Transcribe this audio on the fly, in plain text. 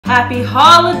Happy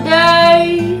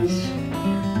holidays.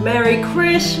 Merry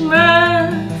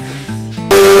Christmas.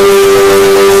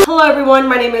 Hello everyone,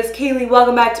 my name is Kaylee.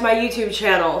 Welcome back to my YouTube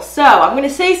channel. So, I'm gonna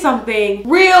say something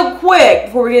real quick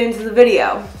before we get into the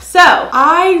video. So,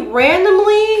 I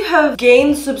randomly have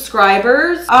gained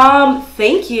subscribers.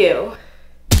 Thank you.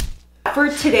 For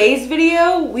today's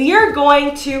video, we are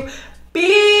going to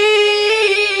be...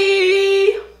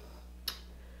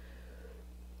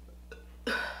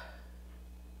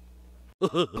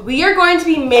 We are going to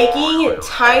be making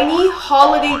tiny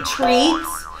holiday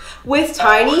treats with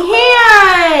tiny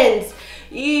hands.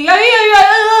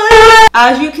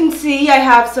 As you can see, I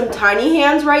have some tiny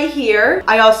hands right here.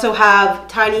 I also have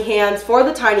tiny hands for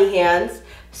the tiny hands,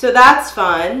 so that's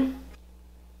fun.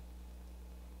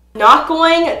 Not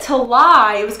going to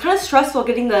lie, it was kind of stressful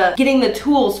getting the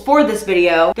tools for this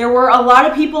video. There were a lot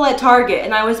of people at Target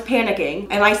and I was panicking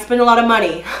and I spent a lot of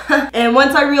money. And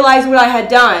once I realized what I had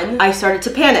done, I started to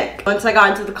panic. Once I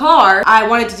got into the car, I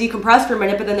wanted to decompress for a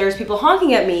minute, but then there was people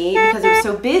honking at me because it was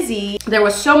so busy. There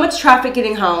was so much traffic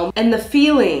getting home and the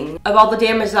feeling of all the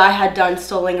damage that I had done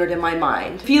still lingered in my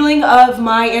mind. Feeling of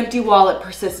my empty wallet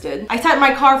persisted. I sat in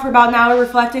my car for about an hour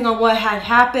reflecting on what had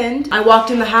happened. I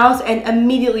walked in the house and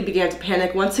immediately began to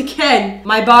panic once again.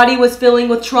 My body was filling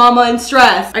with trauma and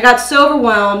stress. I got so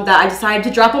overwhelmed that I decided to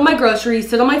drop all my groceries,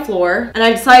 sit on my floor, and I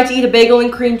decided to eat a bagel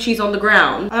and cream cheese on the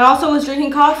ground. I also was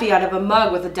drinking coffee out of a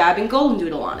mug with a dabbing golden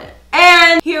doodle on it.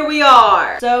 And here we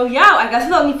are. So yeah, I guess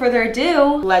without any further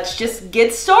ado, let's just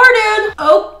get started.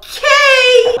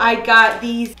 Okay. I got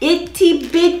these itty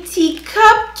bitty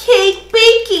cupcake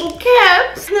baking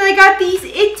cups. And then I got these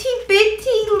itty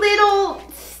bitty little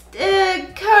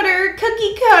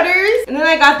cookie cutters. And then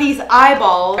I got these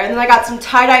eyeballs. And then I got some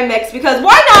tie-dye mix because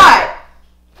why not?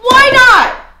 Why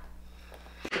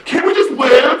not? Can we just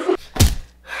live?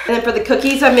 And then for the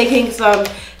cookies, I'm making some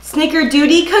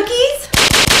snickerdoodle cookies.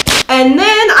 And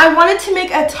then I wanted to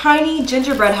make a tiny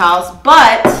gingerbread house,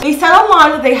 but they said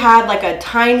online that they had like a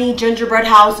tiny gingerbread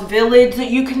house village that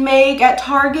you can make at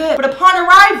Target. But upon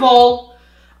arrival,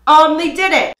 they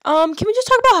didn't. Can we just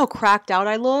talk about how cracked out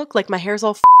I look? Like my hair's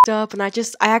all f***ed up and I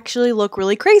actually look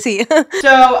really crazy.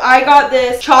 So I got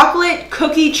this chocolate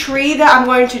cookie tree that I'm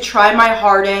going to try my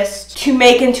hardest to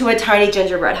make into a tiny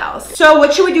gingerbread house. So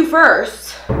what should we do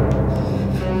first?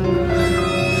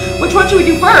 Which one should we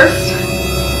do first?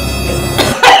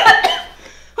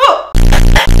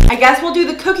 I guess we'll do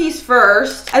the cookies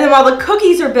first. And then while the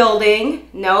cookies are building,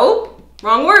 nope.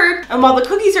 Wrong word. And while the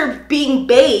cookies are being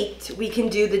baked, we can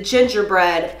do the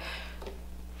gingerbread.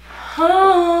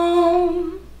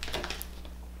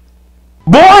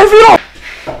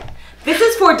 This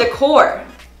is for decor.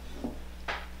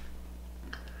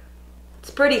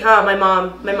 It's pretty, huh? My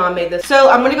mom made this.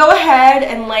 So I'm gonna go ahead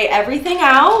and lay everything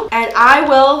out and I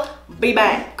will be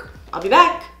back. I'll be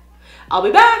back. I'll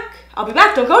be back. I'll be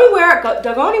back. Don't go anywhere.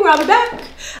 Don't go anywhere. I'll be back.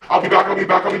 I'll be back, I'll be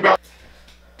back, I'll be back.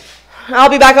 I'll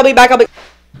be back, I'll be back, I'll be...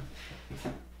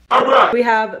 Alright. We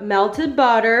have melted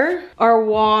butter, our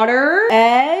water,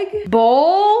 egg,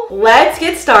 bowl. Let's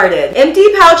get started.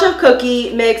 Empty pouch of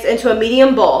cookie mix into a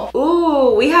medium bowl.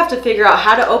 Ooh, we have to figure out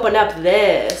how to open up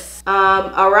this.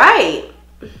 Alright.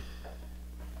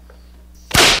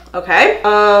 Okay.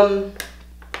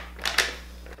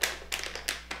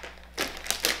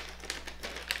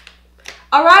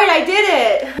 Alright, I did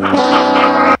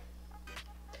it.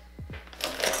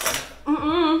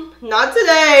 Not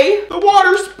today. The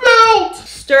water spilled.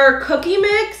 Stir cookie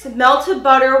mix, melted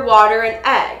butter, water, and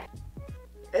egg.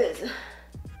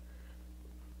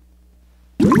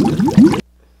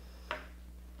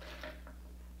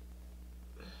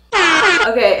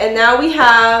 Okay, and now we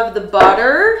have the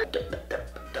butter.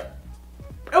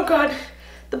 Oh God,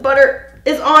 the butter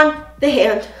is on the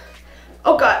hand.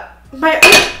 Oh God, my...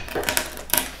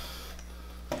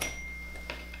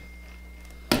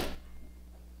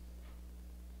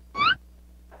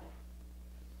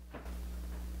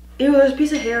 Ew, there's a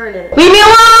piece of hair in it. Leave me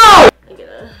alone!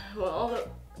 Well,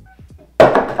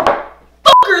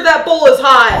 fucker, that bowl is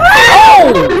hot.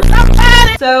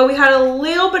 Oh! So we had a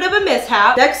little bit of a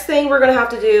mishap. Next thing we're gonna have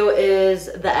to do is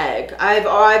the egg.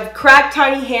 I've cracked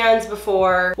tiny hands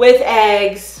before with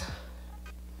eggs.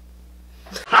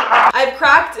 I've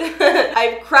cracked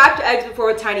eggs before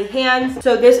with tiny hands.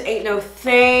 So this ain't no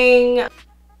thing.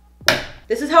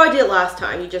 This is how I did it last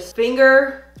time. You just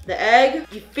finger the egg,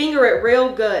 you finger it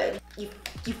real good. You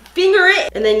finger it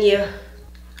and then you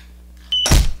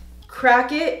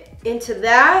crack it into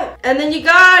that and then you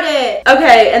got it.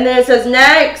 Okay, and then it says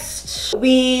next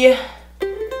we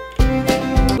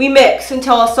we mix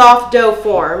until a soft dough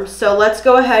forms. So let's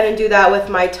go ahead and do that with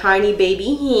my tiny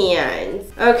baby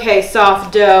hands. Okay,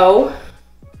 soft dough.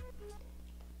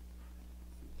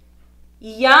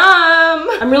 Yum!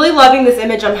 I'm really loving this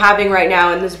image I'm having right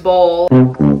now in this bowl.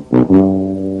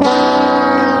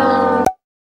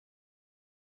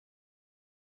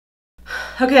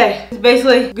 Okay, it's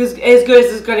basically as good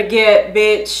as it's gonna get,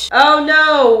 bitch. Oh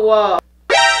no!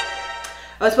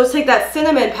 I was supposed to take that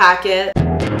cinnamon packet.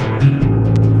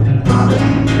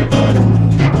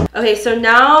 Okay, so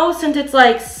now since it's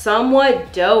like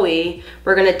somewhat doughy,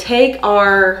 we're gonna take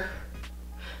our,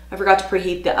 I forgot to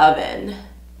preheat the oven.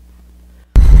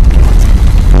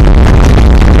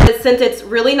 Since it's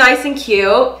really nice and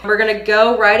cute, we're gonna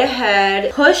go right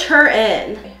ahead, push her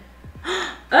in.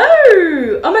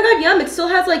 Oh my god, yum, it still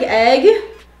has like egg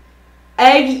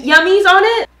yummies on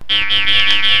it.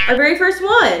 Our very first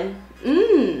one.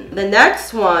 The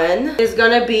next one is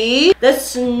gonna be the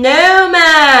snowman.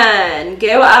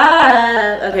 Go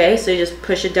up. Okay, so you just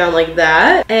push it down like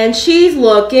that. And she's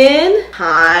looking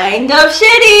kind of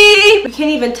shitty. We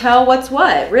can't even tell what's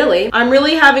what, really. I'm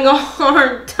really having a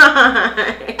hard time.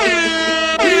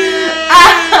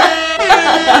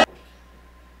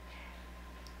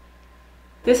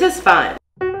 This is fun.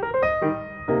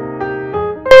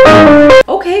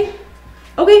 Okay.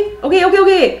 Okay.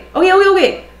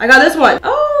 I got this one.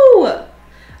 Oh!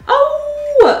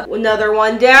 Another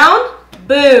one down.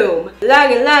 Boom.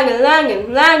 Langin.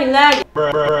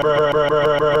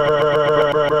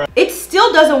 It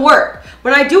still doesn't work.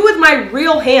 When I do it with my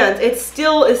real hands, it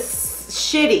still is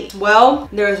shitty. Well,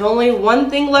 there's only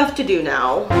one thing left to do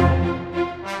now.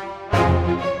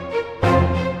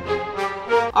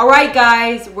 Alright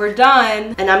guys, we're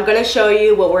done, and I'm gonna show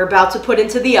you what we're about to put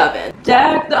into the oven.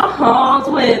 Deck the halls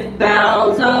with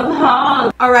boughs of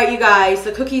holly. Alright you guys,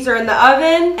 the cookies are in the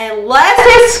oven, and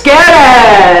let's get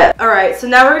it! Alright, so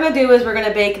now what we're gonna do is we're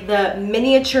gonna bake the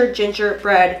miniature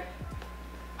gingerbread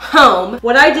home.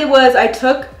 What I did was I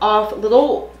took off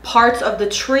little parts of the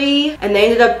tree and they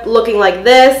ended up looking like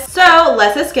this. So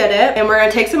let's just get it, and we're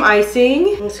gonna take some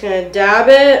icing. I'm just gonna dab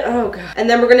it. Oh god. And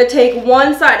then we're gonna take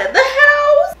one side of the house.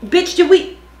 Bitch, did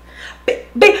we do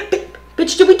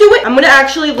it? I'm gonna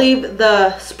actually leave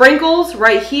the sprinkles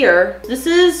right here. This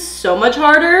is so much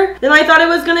harder than I thought it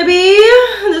was gonna be.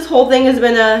 This whole thing has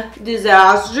been a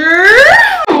disaster.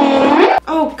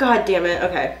 Oh god damn it.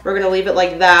 Okay, we're gonna leave it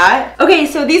like that. Okay,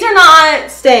 so these are not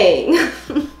staying.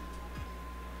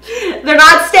 They're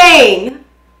not staying.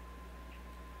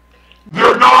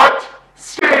 They're not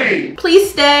staying. Please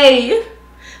stay.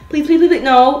 Please.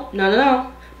 No.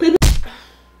 Please.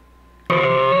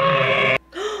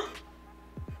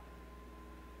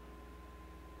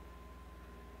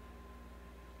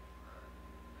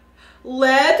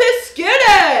 Let's get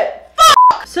it.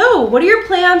 Fuck. So, what are your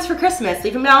plans for Christmas?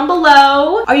 Leave them down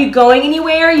below. Are you going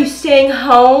anywhere? Are you staying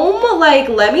home? Like,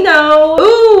 let me know.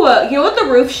 Ooh, you know what the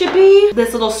roof should be?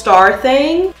 This little star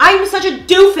thing. I'm such a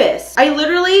doofus. I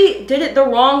literally did it the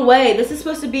wrong way. This is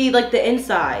supposed to be like the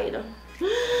inside.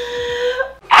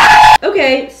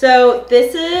 Okay, so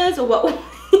this is what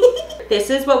this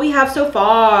is what we have so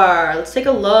far. Let's take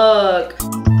a look.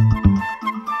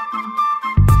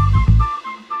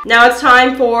 Now it's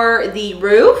time for the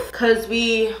roof, because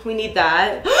we need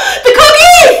that. The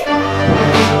cookies!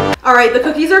 Alright, the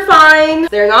cookies are fine.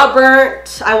 They're not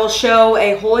burnt. I will show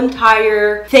a whole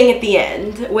entire thing at the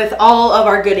end with all of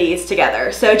our goodies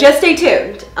together. So just stay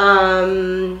tuned.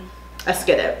 Let's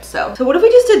get it. So what if we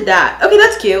just did that? Okay,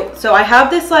 that's cute. So I have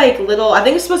this like little, I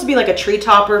think it's supposed to be like a tree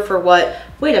topper for what?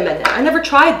 Wait a minute, I never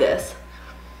tried this.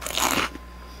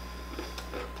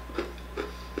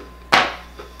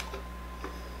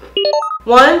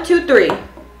 One, two, three.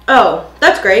 Oh,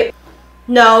 that's great.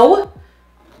 No.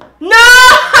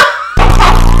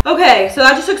 Okay, so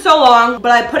that just took so long,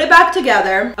 but I put it back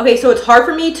together. Okay, so it's hard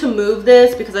for me to move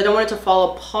this because I don't want it to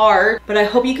fall apart, but I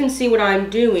hope you can see what I'm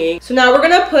doing. So now we're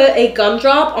gonna put a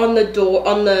gumdrop on the door,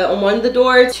 on one of the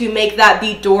doors to make that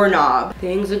the doorknob.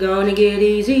 Things are gonna get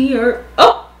easier.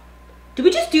 Oh, did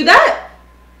we just do that?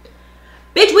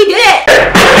 Bitch, we did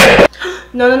it!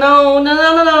 No.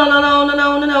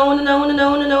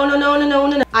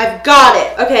 I've got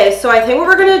it. Okay, so I think what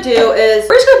we're gonna do is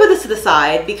we're just gonna put this to the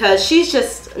side because she's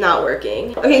just not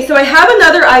working. Okay, so I have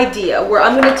another idea where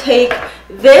I'm gonna take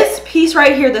this piece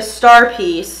right here, the star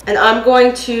piece, and I'm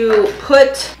going to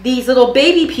put these little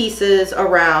baby pieces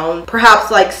around,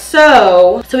 perhaps like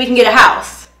so we can get a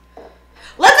house.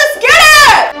 Let's get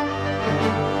it!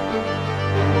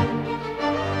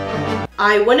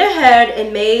 I went ahead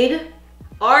and made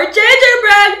our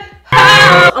gingerbread house!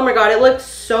 Oh my god, it looks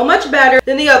so much better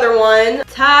than the other one.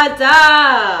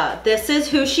 Ta-da! This is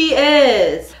who she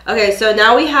is. Okay, so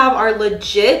now we have our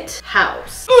legit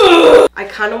house. I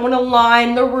kind of want to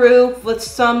line the roof with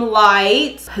some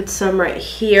lights. Put some right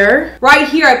here. Right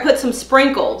here, I put some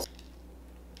sprinkles.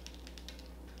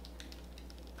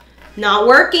 Not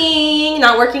working,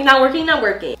 not working, not working, not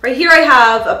working. Right here, I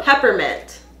have a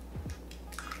peppermint.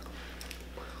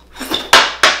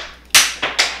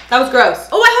 That was gross.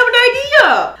 Oh, I have an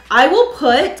idea. I will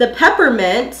put the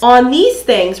peppermint on these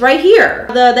things right here.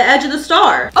 The edge of the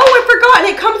star. Oh, I forgot, and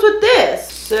it comes with this.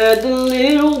 Said the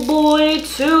little boy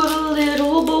to the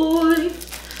little boy,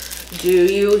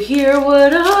 do you hear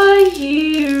what I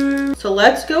hear? So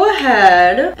let's go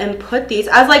ahead and put these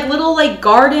as like little like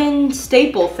garden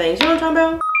staple things. You know what I'm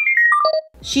talking about?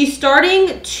 She's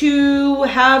starting to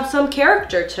have some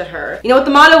character to her. You know what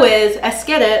the motto is?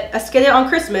 Esquete it on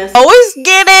Christmas. Always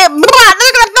get it.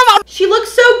 She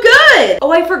looks so good.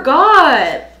 Oh, I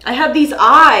forgot. I have these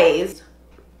eyes.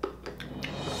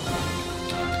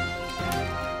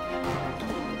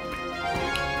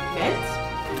 Mint?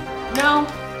 No.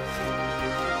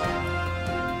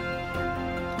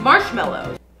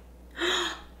 Marshmallow.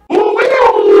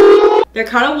 They're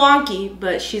kind of wonky,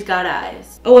 but she's got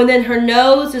eyes. Oh, and then her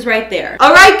nose is right there.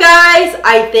 All right, guys,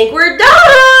 I think we're done.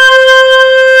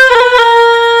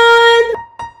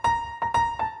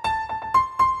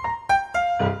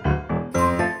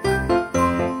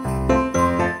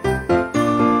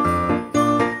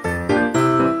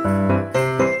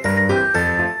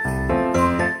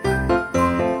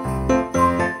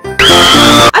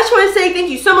 Thank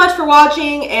you so much for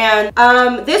watching, and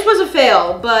this was a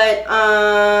fail, but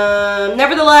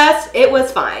nevertheless it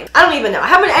was fine. I don't even know, I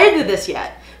haven't edited this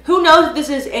yet. Who knows if this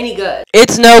is any good?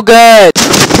 It's no good.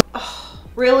 Oh,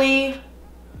 really?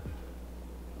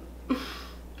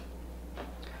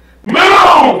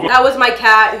 No! That was my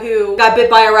cat who got bit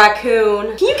by a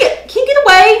raccoon. Can you get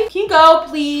away? Can you go,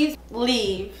 please?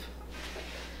 Leave.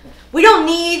 We don't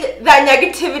need that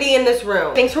negativity in this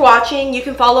room. Thanks for watching. You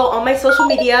can follow on my social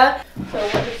media. So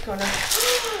we're just gonna